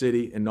interests of the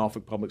city and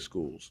Norfolk Public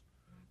Schools,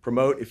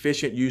 promote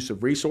efficient use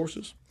of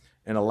resources,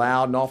 and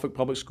allow Norfolk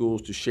Public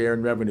Schools to share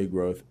in revenue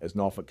growth as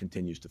Norfolk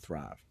continues to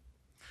thrive.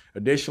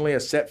 Additionally, a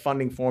set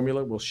funding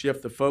formula will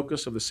shift the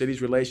focus of the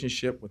city's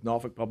relationship with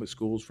Norfolk Public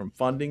Schools from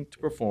funding to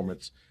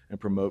performance and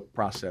promote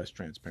process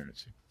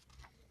transparency.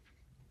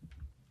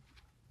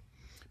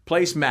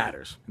 Place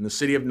matters, and the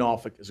city of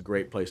Norfolk is a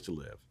great place to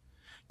live.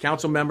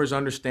 Council members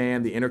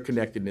understand the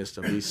interconnectedness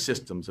of these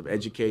systems of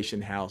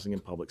education, housing,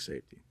 and public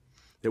safety.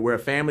 That where a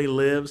family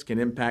lives can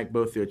impact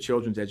both their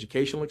children's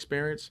educational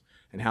experience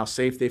and how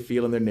safe they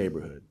feel in their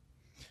neighborhood.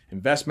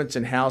 Investments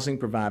in housing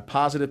provide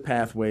positive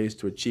pathways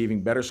to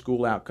achieving better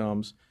school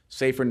outcomes,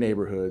 safer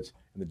neighborhoods,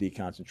 and the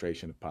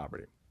deconcentration of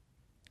poverty.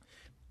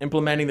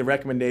 Implementing the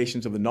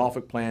recommendations of the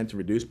Norfolk Plan to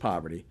reduce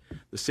poverty,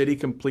 the city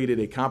completed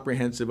a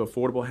comprehensive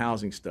affordable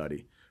housing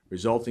study,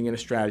 resulting in a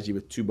strategy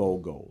with two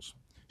bold goals: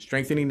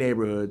 strengthening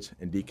neighborhoods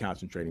and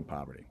deconcentrating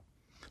poverty.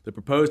 The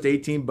proposed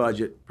 18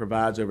 budget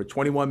provides over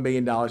 $21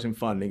 million in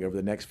funding over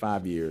the next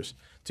 5 years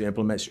to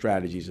implement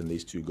strategies in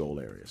these two goal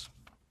areas.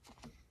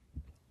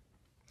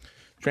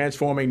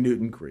 Transforming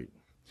Newton Creek.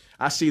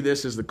 I see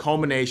this as the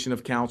culmination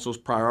of Council's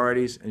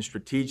priorities and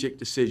strategic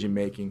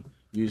decision-making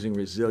using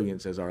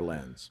resilience as our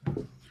lens.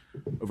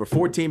 Over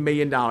 $14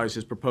 million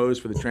is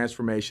proposed for the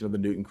transformation of the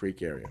Newton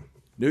Creek area.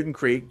 Newton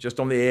Creek, just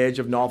on the edge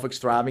of Norfolk's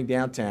thriving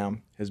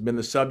downtown, has been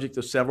the subject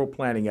of several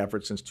planning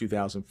efforts since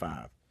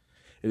 2005.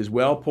 It is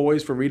well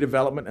poised for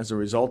redevelopment as a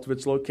result of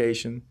its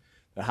location,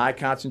 the high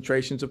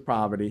concentrations of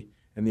poverty,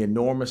 and the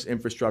enormous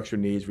infrastructure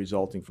needs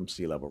resulting from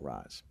sea level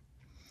rise.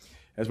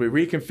 As we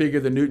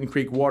reconfigure the Newton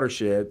Creek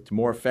watershed to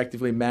more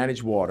effectively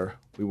manage water,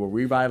 we will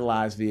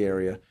revitalize the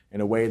area in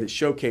a way that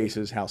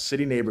showcases how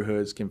city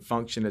neighborhoods can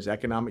function as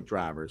economic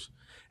drivers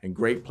and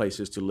great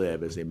places to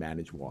live as they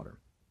manage water.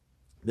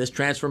 This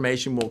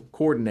transformation will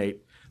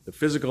coordinate the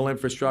physical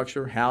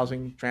infrastructure,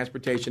 housing,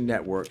 transportation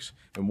networks,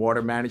 and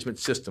water management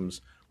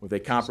systems with a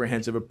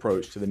comprehensive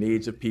approach to the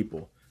needs of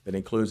people that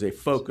includes a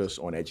focus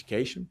on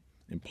education,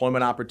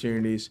 employment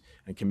opportunities,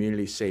 and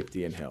community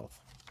safety and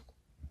health.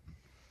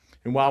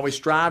 And while we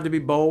strive to be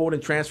bold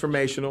and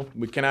transformational,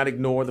 we cannot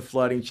ignore the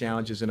flooding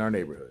challenges in our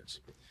neighborhoods.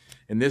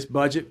 In this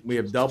budget, we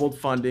have doubled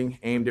funding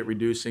aimed at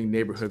reducing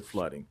neighborhood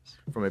flooding,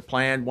 from a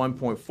planned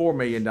 $1.4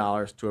 million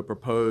to a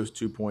proposed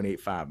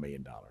 $2.85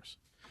 million.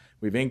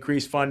 We've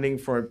increased funding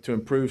to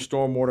improve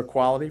stormwater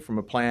quality from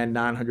a planned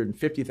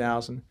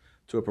 $950,000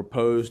 to a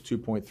proposed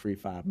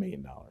 $2.35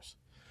 million.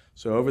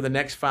 So over the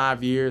next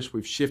 5 years,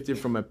 we've shifted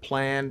from a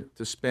plan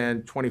to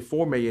spend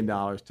 $24 million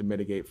to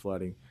mitigate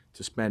flooding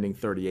to spending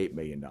 $38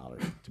 million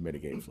to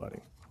mitigate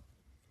flooding.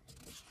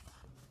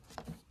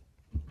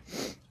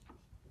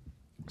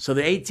 So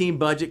the 18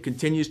 budget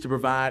continues to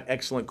provide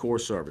excellent core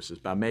services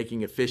by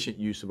making efficient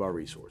use of our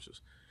resources.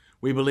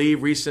 We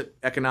believe recent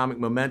economic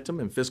momentum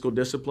and fiscal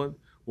discipline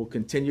will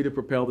continue to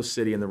propel the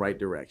city in the right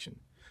direction,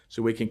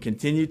 so we can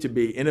continue to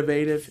be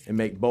innovative and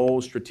make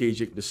bold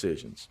strategic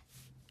decisions.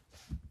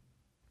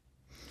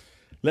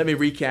 Let me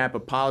recap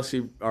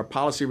our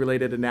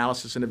policy-related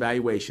analysis and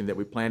evaluation that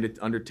we plan to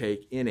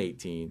undertake in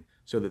 18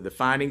 so that the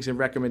findings and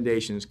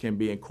recommendations can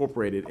be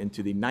incorporated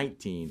into the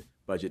 19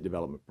 budget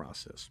development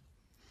process.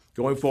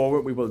 Going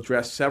forward, we will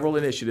address several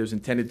initiatives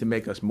intended to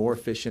make us more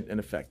efficient and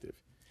effective.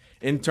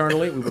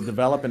 Internally, we will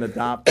develop and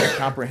adopt a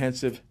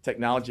comprehensive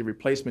technology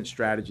replacement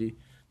strategy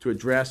to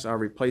address our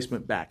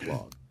replacement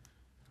backlog.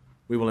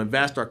 We will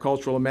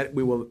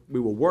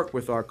work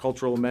with our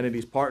cultural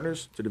amenities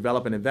partners to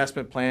develop an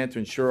investment plan to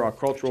ensure our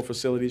cultural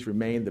facilities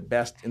remain the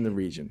best in the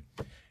region.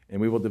 And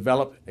we will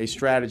develop a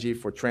strategy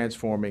for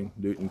transforming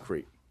Newton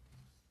Creek.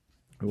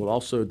 We will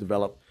also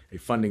develop a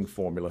funding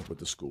formula with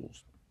the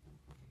schools.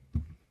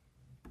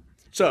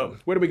 So,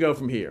 where do we go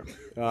from here?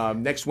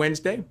 Next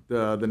Wednesday,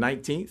 the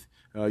 19th,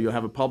 you'll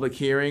have a public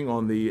hearing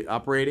on the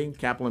operating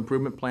capital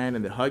improvement plan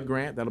and the HUD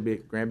grant. That'll be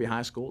at Granby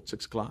High School at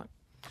 6 o'clock.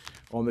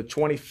 On the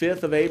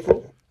 25th of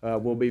April,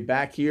 we'll be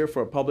back here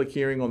for a public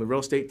hearing on the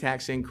real estate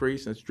tax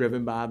increase that's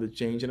driven by the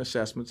change in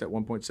assessments, at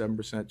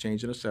 1.7%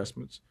 change in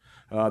assessments.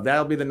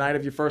 That'll be the night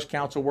of your first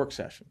council work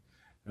session.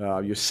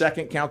 Your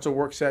second council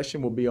work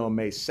session will be on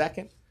May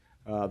 2nd.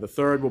 The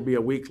third will be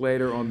a week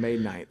later on May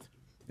 9th.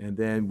 And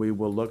then we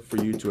will look for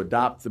you to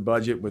adopt the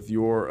budget with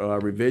your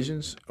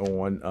revisions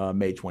on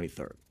May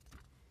 23rd.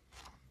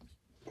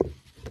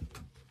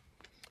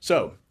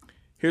 So,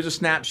 here's a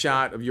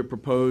snapshot of your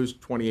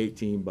proposed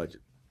 2018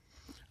 budget.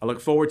 I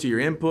look forward to your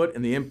input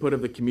and the input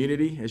of the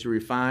community as you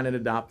refine and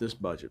adopt this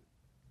budget.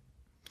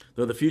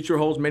 Though the future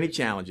holds many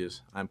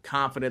challenges, I'm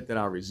confident that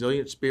our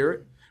resilient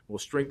spirit will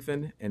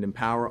strengthen and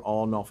empower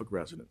all Norfolk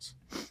residents.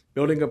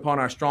 Building upon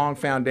our strong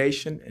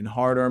foundation and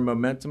hard-earned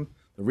momentum,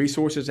 the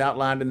resources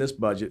outlined in this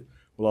budget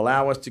will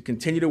allow us to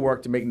continue to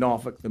work to make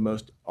Norfolk the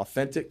most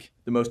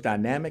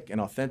dynamic and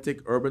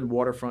authentic urban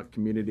waterfront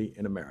community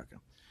in America,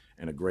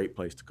 and a great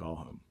place to call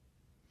home.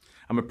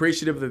 I'm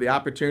appreciative of the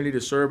opportunity to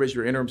serve as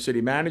your interim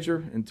city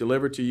manager and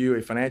deliver to you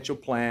a financial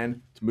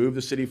plan to move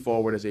the city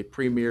forward as a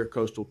premier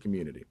coastal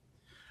community.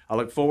 I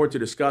look forward to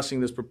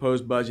discussing this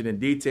proposed budget in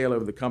detail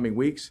over the coming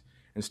weeks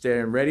and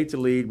stand ready to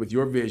lead with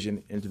your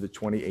vision into the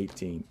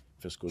 2018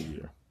 fiscal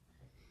year.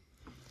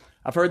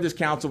 I've heard this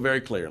council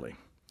very clearly.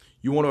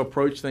 You want to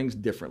approach things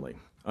differently,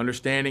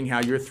 understanding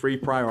how your three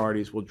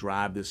priorities will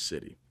drive this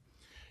city.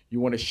 You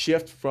want to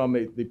shift from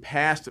the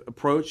past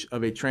approach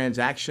of a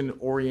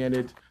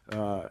transaction-oriented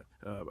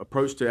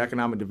approach to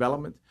economic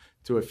development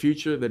to a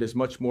future that is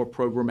much more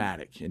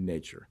programmatic in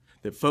nature,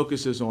 that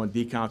focuses on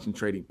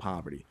deconcentrating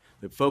poverty,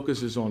 that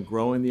focuses on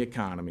growing the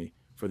economy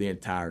for the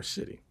entire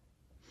city.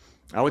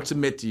 I would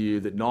submit to you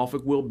that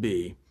Norfolk will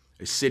be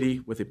a city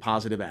with a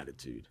positive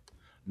attitude.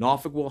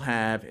 Norfolk will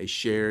have a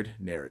shared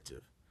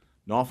narrative.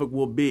 Norfolk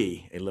will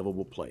be a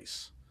livable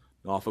place.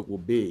 Norfolk will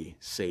be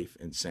safe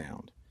and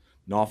sound.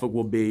 Norfolk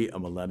will be a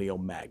millennial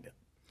magnet.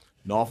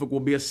 Norfolk will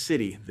be a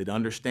city that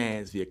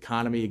understands the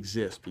economy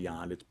exists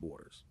beyond its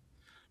borders.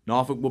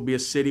 Norfolk will be a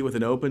city with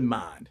an open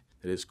mind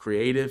that is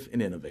creative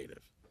and innovative.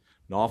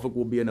 Norfolk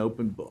will be an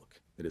open book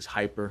that is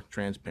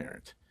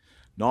hyper-transparent.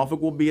 Norfolk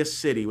will be a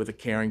city with a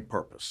caring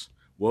purpose,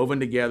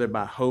 woven together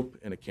by hope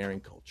and a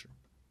caring culture.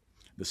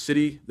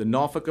 The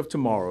Norfolk of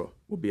tomorrow,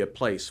 will be a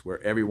place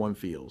where everyone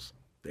feels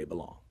they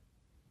belong.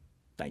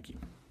 Thank you.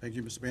 Thank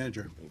you, Mr.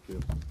 Manager. Thank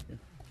you.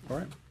 All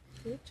right.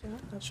 Good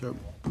job. So,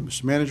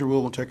 Mr. Manager, we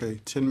will take a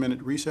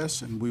 10-minute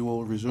recess, and we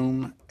will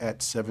resume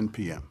at 7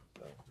 p.m.